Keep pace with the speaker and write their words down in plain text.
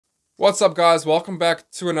What's up guys, welcome back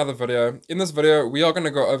to another video. In this video, we are going to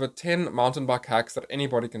go over 10 mountain bike hacks that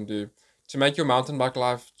anybody can do to make your mountain bike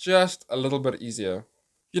life just a little bit easier.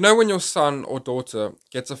 You know when your son or daughter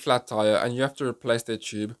gets a flat tire and you have to replace their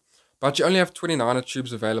tube, but you only have 29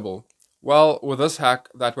 tubes available? Well, with this hack,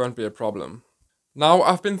 that won't be a problem. Now,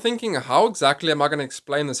 I've been thinking, how exactly am I going to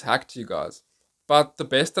explain this hack to you guys? But the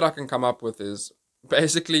best that I can come up with is,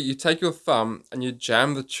 basically you take your thumb and you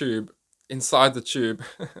jam the tube inside the tube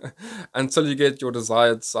until you get your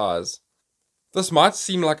desired size. This might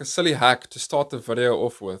seem like a silly hack to start the video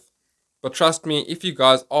off with, but trust me, if you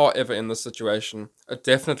guys are ever in this situation, it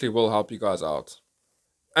definitely will help you guys out.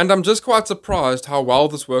 And I'm just quite surprised how well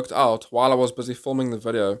this worked out while I was busy filming the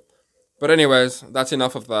video. But anyways, that's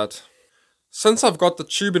enough of that. Since I've got the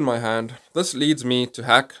tube in my hand, this leads me to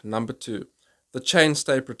hack number 2, the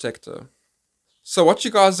chainstay protector. So what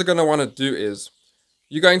you guys are going to want to do is,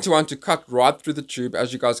 you're going to want to cut right through the tube,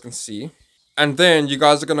 as you guys can see. And then you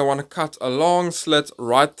guys are going to want to cut a long slit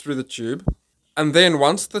right through the tube. And then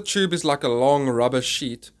once the tube is like a long rubber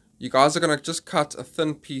sheet, you guys are going to just cut a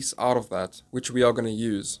thin piece out of that, which we are going to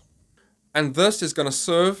use. And this is going to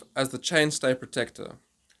serve as the chainstay protector.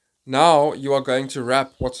 Now you are going to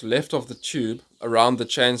wrap what's left of the tube around the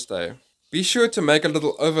chainstay. Be sure to make a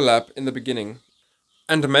little overlap in the beginning.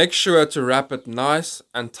 And make sure to wrap it nice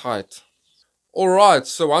and tight. Alright,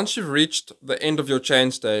 so once you've reached the end of your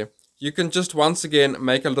chainstay, you can just once again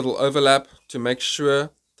make a little overlap to make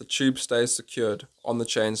sure the tube stays secured on the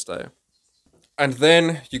chainstay. And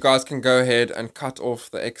then you guys can go ahead and cut off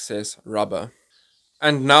the excess rubber.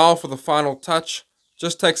 And now for the final touch,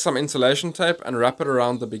 just take some insulation tape and wrap it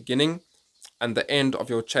around the beginning and the end of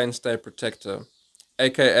your chainstay protector,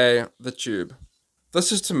 aka the tube.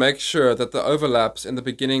 This is to make sure that the overlaps in the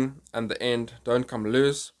beginning and the end don't come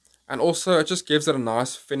loose. And also, it just gives it a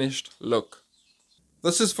nice finished look.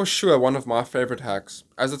 This is for sure one of my favorite hacks,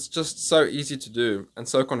 as it's just so easy to do and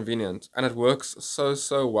so convenient, and it works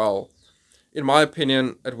so well. In my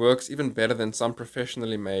opinion, it works even better than some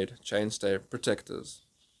professionally made chainstay protectors.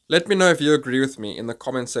 Let me know if you agree with me in the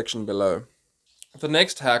comment section below. The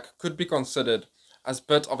next hack could be considered as a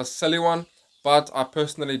bit of a silly one, but I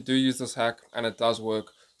personally do use this hack and it does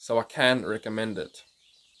work, so I can recommend it.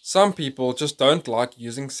 Some people just don't like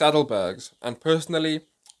using saddlebags, and personally,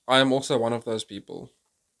 I am also one of those people.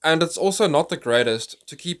 And it's also not the greatest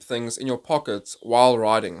to keep things in your pockets while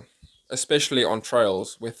riding, especially on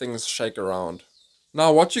trails where things shake around.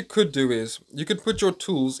 Now what you could do is, you could put your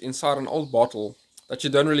tools inside an old bottle that you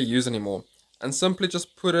don't really use anymore, and simply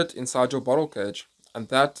just put it inside your bottle cage, and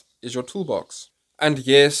that is your toolbox. And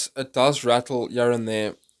yes, it does rattle here and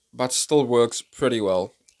there, but still works pretty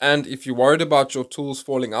well. And if you're worried about your tools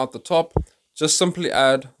falling out the top, just simply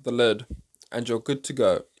add the lid and you're good to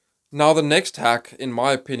go. Now the next hack, in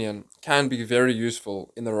my opinion, can be very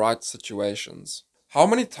useful in the right situations. How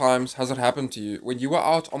many times has it happened to you when you are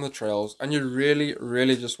out on the trails and you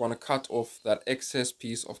really just want to cut off that excess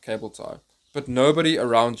piece of cable tie, but nobody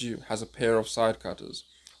around you has a pair of side cutters?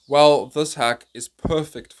 Well, this hack is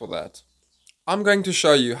perfect for that. I'm going to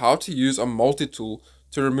show you how to use a multi-tool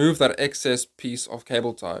to remove that excess piece of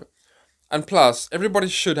cable tie. And plus, everybody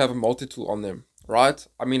should have a multi-tool on them, right?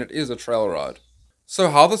 I mean, it is a trail ride. So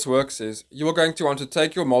how this works is, you are going to want to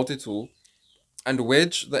take your multi-tool and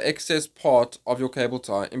wedge the excess part of your cable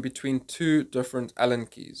tie in between two different Allen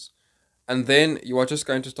keys. And then you are just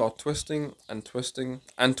going to start twisting and twisting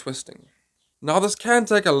and twisting. Now this can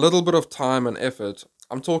take a little bit of time and effort.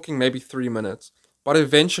 I'm talking maybe 3 minutes, but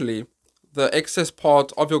eventually the excess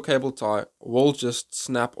part of your cable tie will just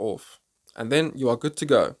snap off, and then you are good to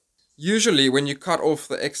go. Usually when you cut off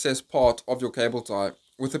the excess part of your cable tie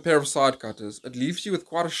with a pair of side cutters, it leaves you with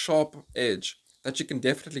quite a sharp edge that you can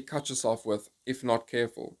definitely cut yourself with if not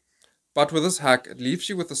careful. But with this hack, it leaves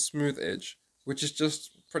you with a smooth edge, which is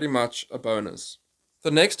just pretty much a bonus.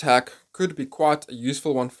 The next hack could be quite a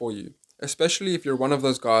useful one for you, especially if you're one of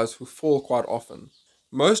those guys who fall quite often.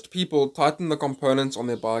 Most people tighten the components on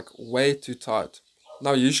their bike way too tight.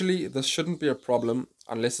 Now usually this shouldn't be a problem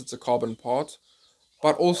unless it's a carbon part,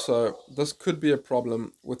 but also this could be a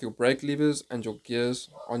problem with your brake levers and your gears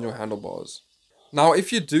on your handlebars. Now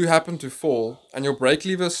if you do happen to fall and your brake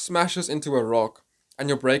lever smashes into a rock and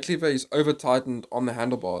your brake lever is over tightened on the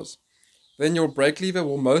handlebars, then your brake lever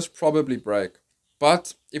will most probably break.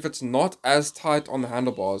 But if it's not as tight on the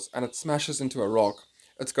handlebars and it smashes into a rock,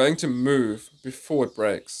 it's going to move before it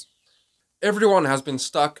breaks. Everyone has been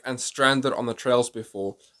stuck and stranded on the trails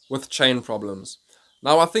before with chain problems.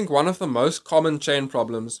 Now I think one of the most common chain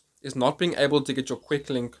problems is not being able to get your quick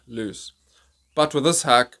link loose. But with this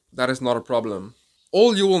hack, that is not a problem.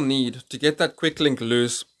 All you will need to get that quick link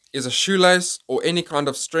loose is a shoelace or any kind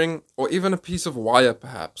of string or even a piece of wire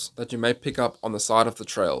perhaps that you may pick up on the side of the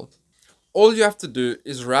trail. All you have to do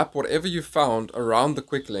is wrap whatever you found around the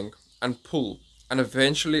quick link and pull, and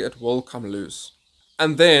eventually it will come loose.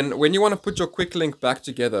 And then when you want to put your quick link back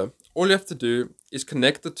together, all you have to do is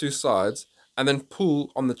connect the two sides and then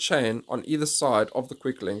pull on the chain on either side of the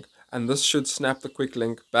quick link, and this should snap the quick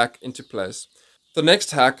link back into place. The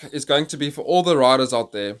next hack is going to be for all the riders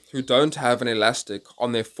out there who don't have an elastic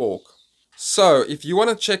on their fork. So if you want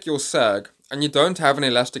to check your sag and you don't have an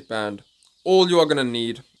elastic band, all you are going to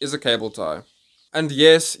need is a cable tie. And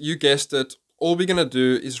yes, you guessed it, all we're going to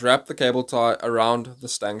do is wrap the cable tie around the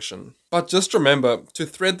stanchion. But just remember to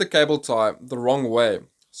thread the cable tie the wrong way,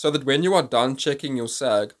 so that when you are done checking your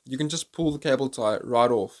sag, you can just pull the cable tie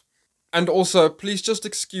right off. And also, please just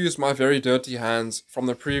excuse my very dirty hands from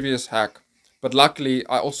the previous hack, but luckily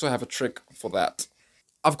I also have a trick for that.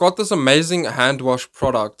 I've got this amazing hand wash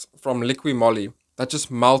product from WHEELIE that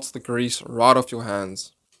just melts the grease right off your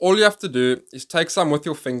hands. All you have to do is take some with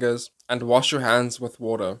your fingers and wash your hands with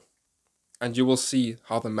water, and you will see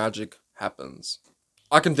how the magic happens.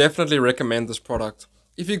 I can definitely recommend this product.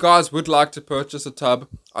 If you guys would like to purchase a tub,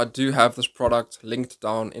 I do have this product linked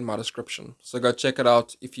down in my description, so go check it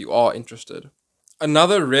out if you are interested.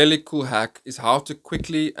 Another really cool hack is how to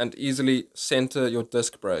quickly and easily center your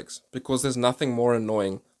disc brakes, because there's nothing more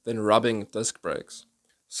annoying than rubbing disc brakes.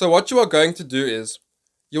 So what you are going to do is,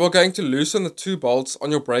 you are going to loosen the two bolts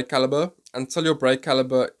on your brake caliper until your brake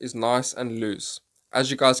caliper is nice and loose,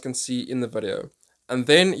 as you guys can see in the video. And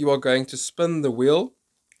then you are going to spin the wheel,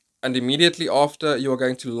 and immediately after you are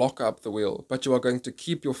going to lock up the wheel, but you are going to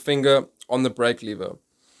keep your finger on the brake lever.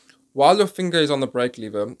 While your finger is on the brake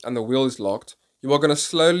lever and the wheel is locked, you are going to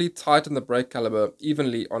slowly tighten the brake caliper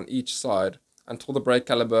evenly on each side until the brake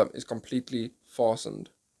caliper is completely fastened.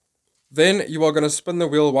 Then you are going to spin the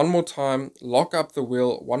wheel one more time, lock up the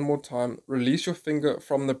wheel one more time, release your finger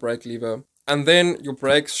from the brake lever, and then your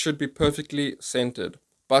brakes should be perfectly centered.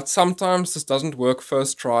 But sometimes this doesn't work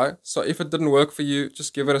first try, so if it didn't work for you,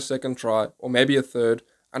 just give it a second try, or maybe a third,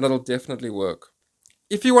 and it'll definitely work.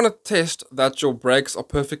 If you want to test that your brakes are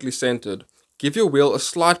perfectly centered, give your wheel a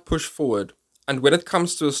slight push forward, and when it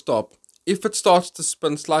comes to a stop, if it starts to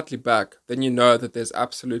spin slightly back, then you know that there's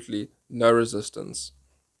absolutely no resistance.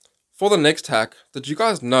 For the next hack, did you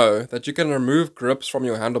guys know that you can remove grips from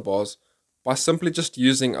your handlebars by simply just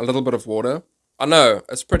using a little bit of water? I know,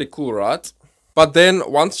 it's pretty cool, right? But then,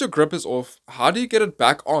 once your grip is off, how do you get it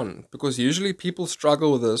back on? Because usually people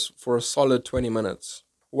struggle with this for a solid 20 minutes.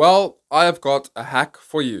 Well, I have got a hack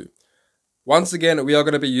for you. Once again, we are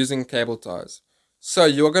going to be using cable ties. So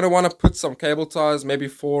you're going to want to put some cable ties, maybe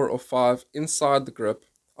 4 or 5, inside the grip.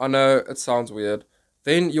 I know, it sounds weird.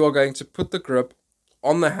 Then you are going to put the grip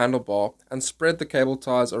on the handlebar and spread the cable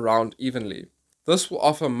ties around evenly. This will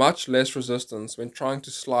offer much less resistance when trying to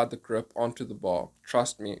slide the grip onto the bar.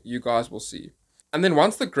 Trust me, you guys will see. And then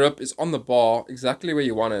once the grip is on the bar exactly where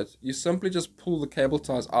you want it, you simply just pull the cable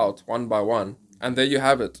ties out one by one, and there you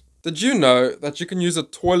have it. Did you know that you can use a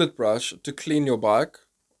toilet brush to clean your bike?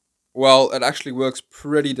 Well, it actually works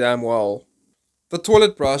pretty damn well. The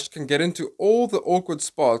toilet brush can get into all the awkward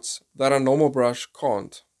spots that a normal brush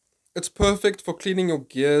can't. It's perfect for cleaning your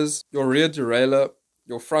gears, your rear derailleur,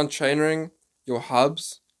 your front chainring, your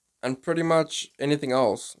hubs, and pretty much anything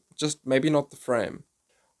else, just maybe not the frame.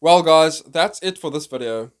 Well guys, that's it for this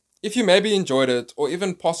video. If you maybe enjoyed it or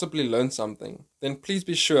even possibly learned something, then please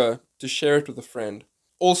be sure to share it with a friend.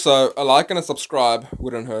 Also, a like and a subscribe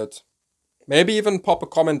wouldn't hurt. Maybe even pop a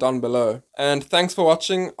comment down below. And thanks for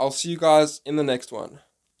watching. I'll see you guys in the next one.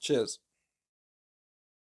 Cheers.